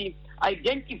municipality,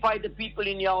 identify the people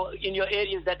in your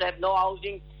areas that have no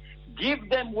housing, give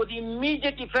them with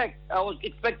immediate effect. I was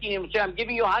expecting him to say, I'm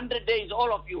giving you 100 days,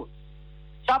 all of you.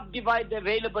 Subdivide the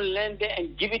available land there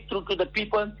and give it through to the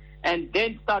people, and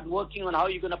then start working on how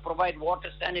you're going to provide water,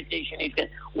 sanitation.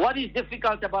 What is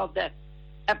difficult about that?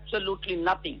 Absolutely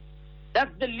nothing.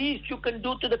 That's the least you can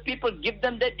do to the people, give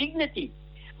them their dignity.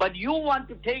 But you want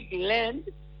to take land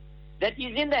that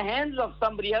is in the hands of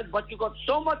somebody else, but you got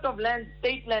so much of land,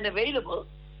 state land available,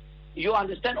 you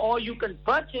understand, or you can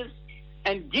purchase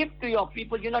and give to your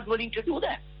people. You're not willing to do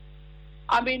that.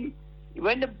 I mean,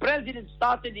 when the president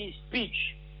started his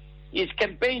speech, his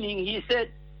campaigning, he said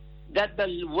that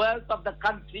the wealth of the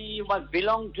country must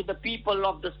belong to the people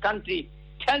of this country.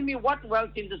 Tell me what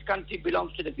wealth in this country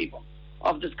belongs to the people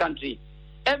of this country.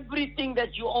 Everything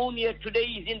that you own here today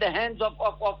is in the hands of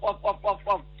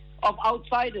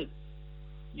outsiders.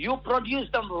 You produce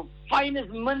the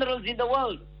finest minerals in the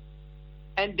world.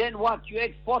 And then what? You're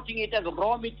exporting it as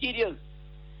raw materials.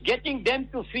 Getting them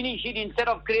to finish it instead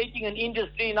of creating an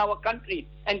industry in our country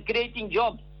and creating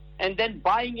jobs. And then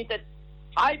buying it at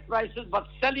high prices but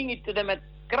selling it to them at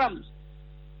crumbs.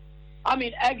 I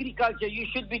mean, agriculture, you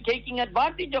should be taking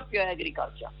advantage of your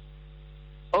agriculture.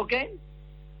 Okay?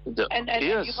 And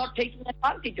Yes. you're not taking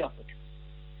advantage of it.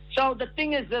 So the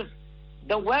thing is this,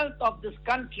 the wealth of this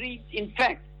country, in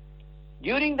fact,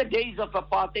 during the days of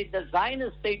apartheid, the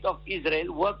Zionist state of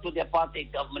Israel worked with the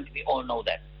apartheid government. We all know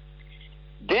that.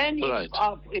 Then Right.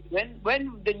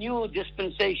 when the new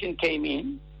dispensation came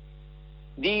in,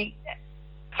 the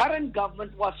current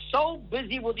government was so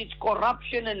busy with its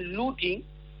corruption and looting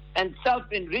and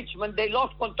self-enrichment, they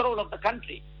lost control of the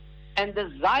country. And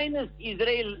the Zionist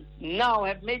Israel now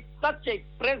have made such a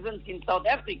presence in South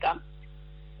Africa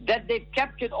that they've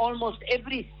captured almost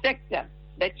every sector,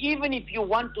 that even if you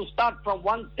want to start from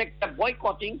one sector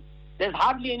boycotting, there's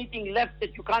hardly anything left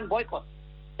that you can't boycott.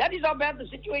 That is how bad the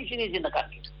situation is in the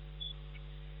country.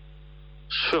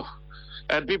 Sure.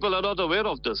 And people are not aware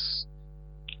of this.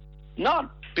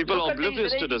 Not. People Look are at the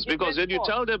oblivious to Israeli this, because when you Defense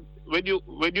tell them,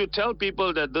 when you tell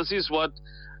people that this is what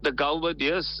the government,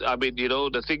 yes, I mean,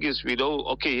 the thing is, we know,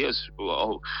 okay, yes,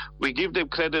 we give them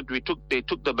credit. They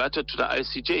took the matter to the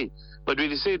ICJ, but when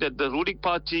you say that the ruling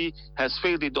party has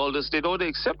failed in all this, they don't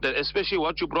accept that, especially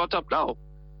what you brought up now.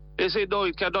 They say, no,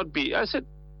 it cannot be. I said,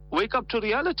 wake up to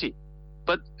reality.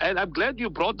 And I'm glad you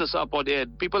brought this up on air.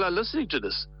 People are listening to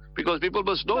this, because people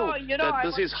must know that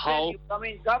this is how. I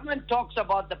mean, government talks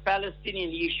about the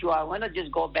Palestinian issue. I want to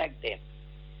just go back there.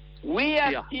 We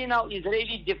have seen now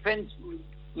Israeli defense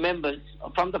members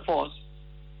from the force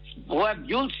who have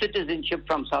dual citizenship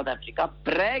from South Africa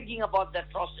bragging about the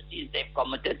atrocities they've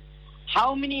committed.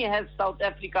 How many has South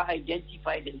Africa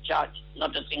identified and charged?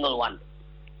 Not a single one.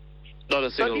 Not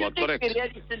a single one, So correct. do you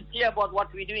think we're really sincere about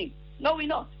what we're doing? No, we're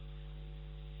not.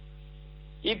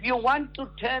 If you want to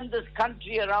turn this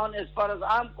country around, as far as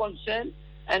I'm concerned,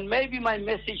 and maybe my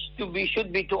message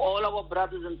should be to all our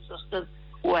brothers and sisters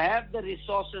who have the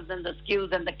resources and the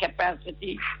skills and the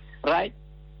capacity, right?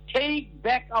 Take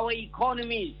back our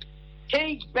economies.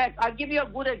 Take back. I'll give you a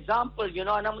good example, and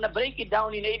I'm going to break it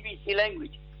down in ABC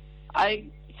language.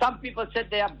 Some people said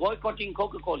they are boycotting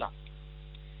Coca-Cola.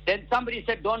 Then somebody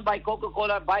said, don't buy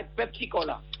Coca-Cola, buy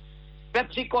Pepsi-Cola.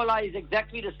 Pepsi-Cola is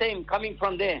exactly the same, coming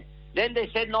from there. Then they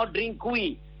said, no, drink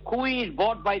Kui. Kui is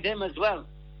bought by them as well.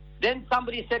 Then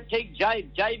somebody said, take Jive.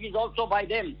 Jive is also by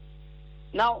them.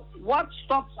 Now, what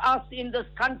stops us in this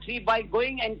country by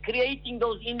going and creating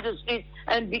those industries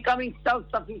and becoming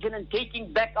self-sufficient and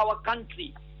taking back our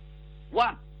country?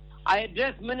 What? I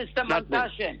addressed Minister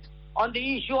Mantashe on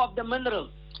the issue of the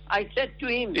minerals. I said to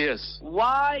him, Yes.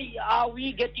 Why are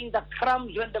we getting the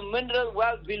crumbs when the mineral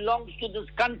wealth belongs to this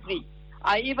country?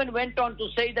 I even went on to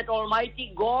say that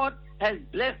Almighty God has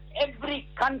blessed every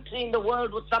country in the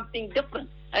world with something different.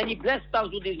 And He blessed us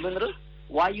with these minerals.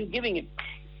 Why are you giving it?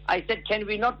 I said, can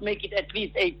we not make it at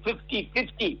least a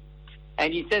 50-50?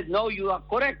 And he said, no, you are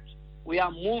correct. We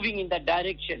are moving in that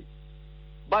direction.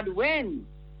 But when?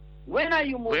 When are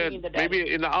you moving in the direction?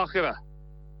 Maybe in the Akhirah.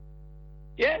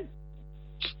 Yes.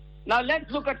 Now let's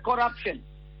look at corruption.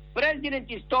 President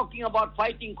is talking about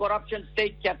fighting corruption,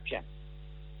 state capture.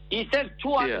 He says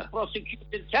 200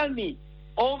 prosecutions. Tell me,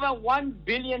 over 1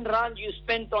 billion rand you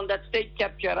spent on that state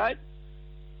capture, right?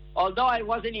 Although I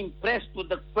wasn't impressed with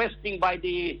the questioning by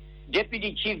the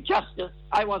Deputy Chief Justice,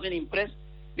 I wasn't impressed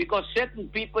because certain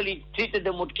people, he treated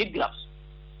them with kid gloves.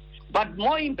 But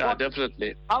more important,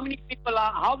 definitely. How many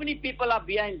people are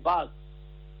behind bars?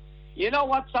 You know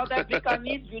what South Africa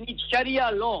needs? You need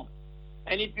Sharia law.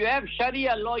 And if you have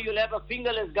Sharia law, you'll have a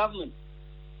fingerless government.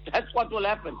 That's what will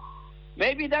happen.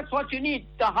 Maybe that's what you need,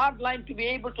 the hard line to be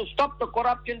able to stop the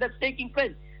corruption that's taking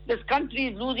place. This country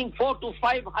is losing 400 to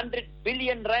 500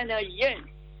 billion rand a year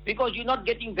because you're not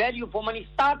getting value for money,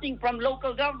 starting from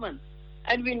local government.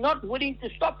 And we're not willing to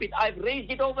stop it. I've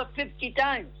raised it over 50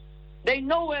 times. They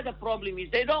know where the problem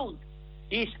is. They don't.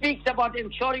 He speaks about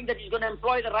ensuring that he's going to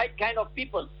employ the right kind of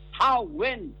people. How?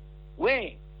 When?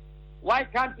 Where? Why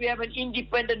can't we have an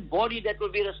independent body that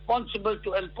will be responsible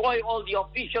to employ all the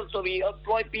officials, so we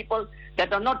employ people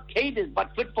that are not cadres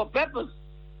but fit for purpose?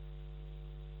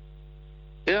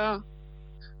 Yeah.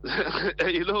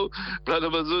 Brother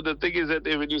Mazur, the thing is that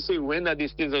when you say when are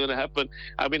these things are going to happen,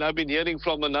 I mean, I've been hearing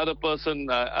from another person,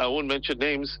 I won't mention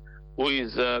names, who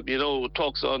is,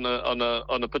 talks on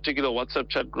a particular WhatsApp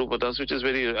chat group with us, which is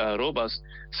very robust,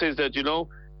 says that,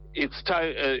 it's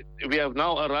time. We have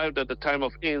now arrived at the time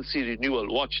of ANC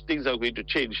renewal. Watch, things are going to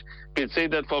change. We say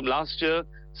that from last year,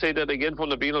 say that again from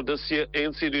the beginning of this year,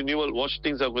 ANC renewal, watch,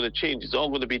 things are going to change. It's all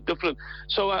going to be different.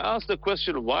 So I asked the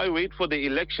question, why wait for the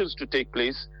elections to take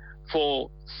place for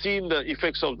seeing the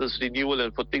effects of this renewal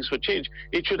and for things to change?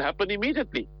 It should happen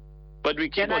immediately. But we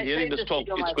keep on hearing this talk,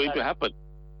 it's going to happen.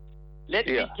 Let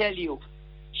me tell you,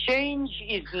 change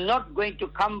is not going to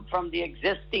come from the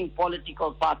existing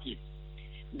political parties.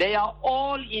 They are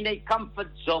all in a comfort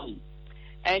zone.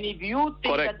 And if you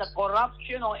think that the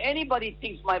corruption, or anybody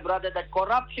thinks, my brother, that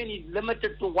corruption is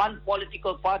limited to one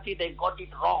political party, they got it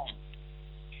wrong.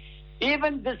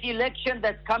 Even this election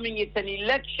that's coming, it's an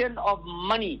election of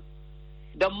money.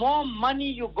 The more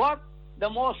money you got, the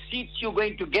more seats you're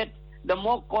going to get, the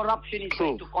more corruption is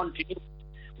going to continue.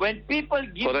 When people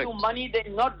give you money,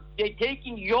 they're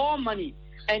taking your money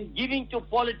and giving to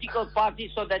political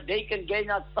parties so that they can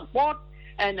gain us support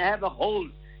and have a hold.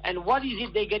 And what is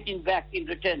it they get back in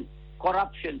return?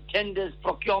 Corruption, tenders,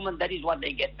 procurement, that is what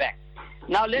they get back.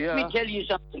 Now let me tell you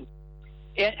something.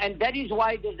 And that is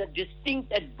why there's a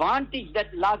distinct advantage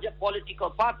that larger political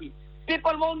parties.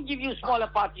 People won't give you smaller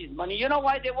parties money. You know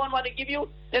why they won't want to give you?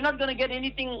 They're not going to get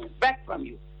anything back from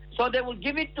you. So they will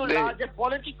give it to larger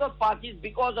political parties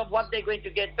because of what they're going to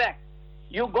get back.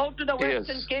 You go to the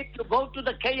Western Cape, you go to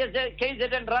the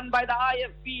KZN run by the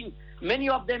IFP, many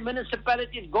of their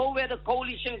municipalities, go where the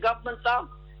coalition governments are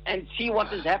and see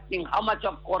what is happening, how much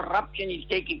of corruption is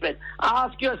taking place. I'll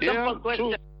ask you a simple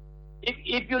question.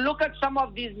 If you look at some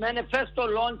of these manifesto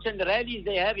launch and rallies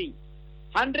they're having,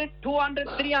 100, 200,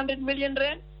 300 million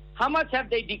rand, how much have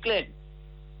they declared?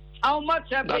 How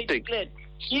much have they declared?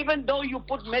 Even though you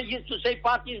put measures to say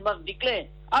parties must declare,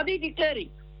 are they declaring?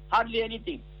 Hardly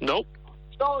anything. Nope.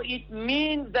 So it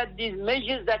means that these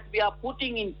measures that we are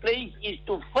putting in place is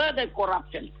to further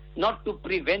corruption, not to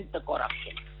prevent the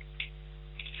corruption.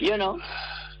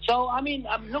 So,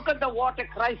 look at the water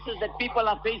crisis that people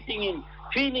are facing in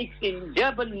Phoenix, in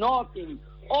Durban North, in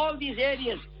all these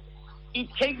areas.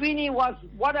 eThekwini was,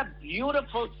 what a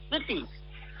beautiful city.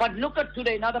 But look at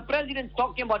today. Now the president's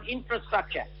talking about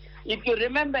infrastructure. If you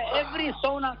remember, every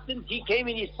SONA since he came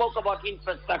in, he spoke about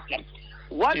infrastructure.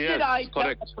 What did I tell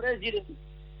the president?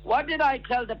 What did I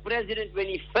tell the president when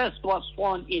he first was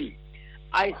sworn in?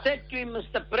 I said to him,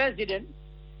 Mr. President,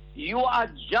 you are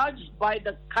judged by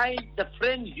the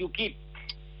friends you keep.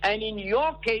 And in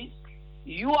your case,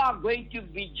 you are going to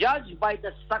be judged by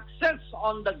the success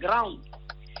on the ground.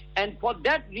 And for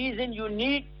that reason, you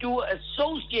need to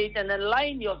associate and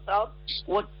align yourself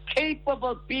with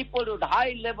capable people with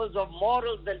high levels of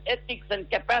morals and ethics and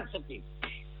capacity.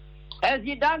 Has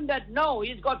he done that? No.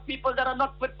 He's got people that are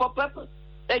not fit for purpose.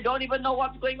 They don't even know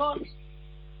what's going on.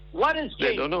 What has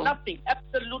changed? Nothing.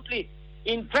 Absolutely.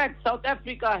 In fact, South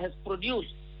Africa has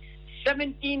produced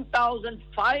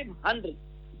 17,500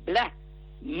 black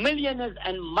millionaires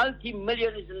and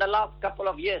multi-millionaires in the last couple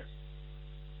of years.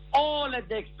 All at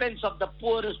the expense of the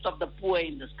poorest of the poor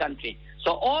in this country.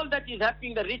 So all that is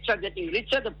happening, the rich are getting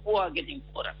richer, the poor are getting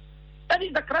poorer. That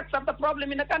is the crux of the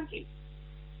problem in the country.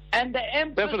 And the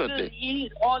emphasis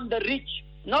is on the rich,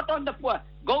 not on the poor.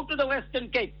 Go to the Western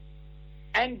Cape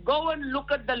and go and look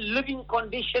at the living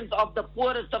conditions of the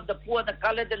poorest of the poor, the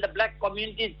colored and the black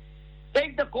communities.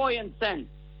 Take the Khoi and San.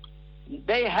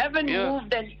 They haven't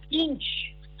moved an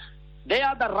inch. They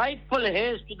are the rightful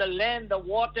heirs to the land, the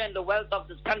water, and the wealth of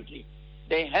this country.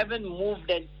 They haven't moved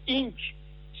an inch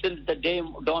since the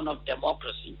dawn of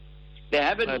democracy. They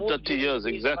haven't moved 30 years,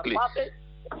 exactly.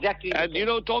 Exactly. And,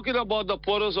 talking about the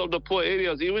poorest of the poor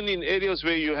areas, even in areas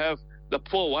where you have the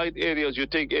poor white areas, you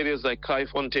take areas like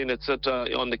Kraaifontein, etc.,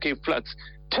 on the Cape Flats,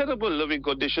 terrible living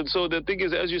conditions. So the thing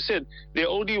is, as you said, they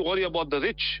only worry about the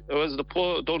rich, whereas the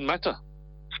poor don't matter.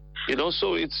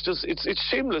 So it's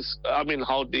shameless. How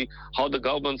the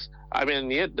governments.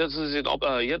 Yet this is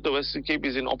yet the Western Cape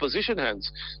is in opposition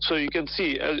hands. So you can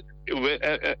see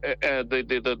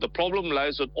the problem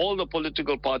lies with all the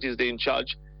political parties they're in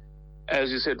charge, as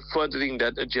you said, furthering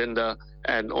that agenda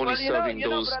and only serving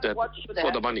those that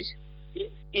for the money.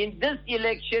 In this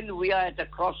election, we are at a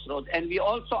crossroad, and we're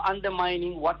also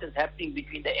undermining what is happening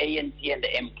between the ANC and the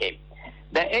MK.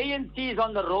 The ANC is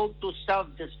on the road to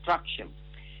self-destruction.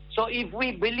 So if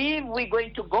we believe we're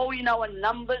going to go in our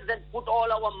numbers and put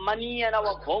all our money and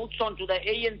our votes onto the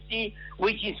ANC,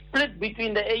 which is split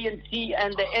between the ANC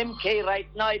and the MK right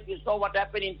now, if you saw what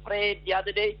happened in Fred the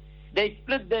other day, they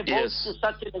split their votes to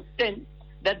such an extent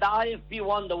that the IFP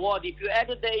won the war. If you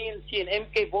added the ANC and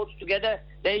MK votes together,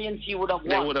 the ANC would have won.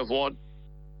 They would have won.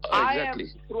 Exactly.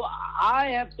 I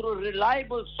have through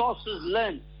reliable sources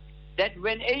learned that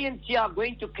when ANC are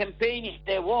going to campaign in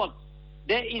their wards,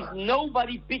 there is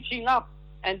nobody pitching up,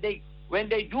 and when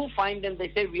they do find them,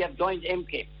 they say we have joined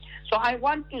MK. So I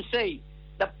want to say,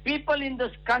 the people in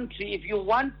this country, if you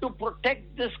want to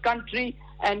protect this country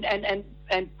and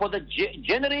for the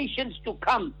generations to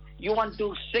come, you want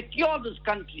to secure this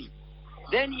country,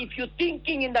 then if you're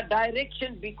thinking in the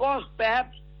direction, because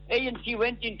perhaps ANC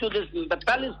went into the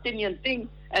Palestinian thing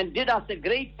and did us a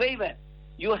great favor,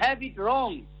 you have it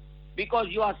wrong, because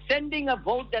you are sending a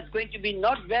vote that's going to be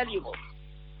not valuable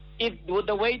if with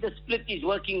the way the split is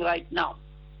working right now.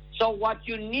 So what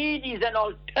you need is an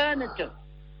alternative,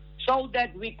 so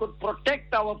that we could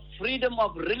protect our freedom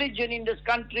of religion in this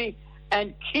country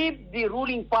and keep the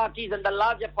ruling parties and the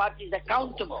larger parties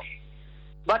accountable.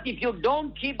 But if you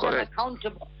don't keep them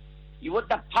accountable, with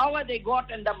the power they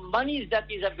got and the monies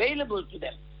that is available to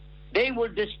them, they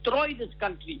will destroy this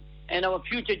country, and our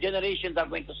future generations are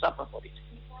going to suffer for it.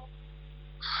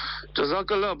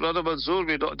 Jazakallah, Brother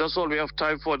Manzoor. That's all we have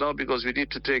time for now, because we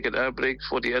need to take an air break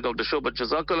for the end of the show. But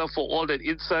Jazakallah for all that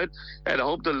insight, and I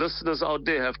hope the listeners out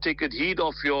there have taken heed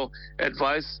of your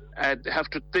advice and have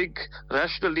to think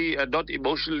rationally and not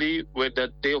emotionally when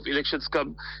that day of elections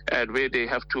come, and where they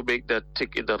have to make that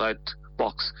tick in the right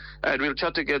box. And we'll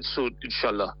chat again soon,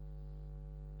 inshallah.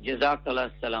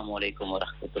 Jazakallah. Assalamu alaikum wa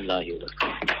rahmatullahi wa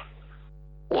barakatuh.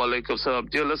 Wa alaikum salam.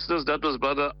 Dear listeners, that was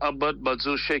Brother Ahmad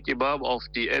Manzoor Sheikh Imam of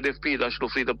the NFP, National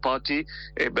Freedom Party,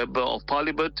 a member of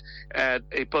Parliament, and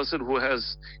a person who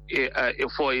has,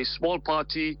 for a small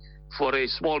party, for a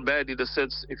small man, in a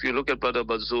sense, if you look at Brother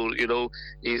Manzoor,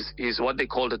 he's what they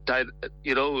call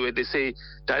when they say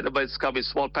dynamites come in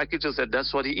small packages, and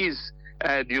that's what he is.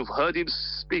 And you've heard him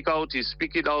speak out. He's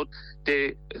speaking out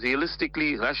there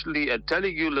realistically, rationally, and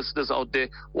telling you listeners out there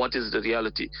what is the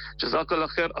reality. Jazakallah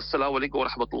khair. Assalamu alaikum wa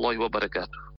rahmatullahi wa barakatuh.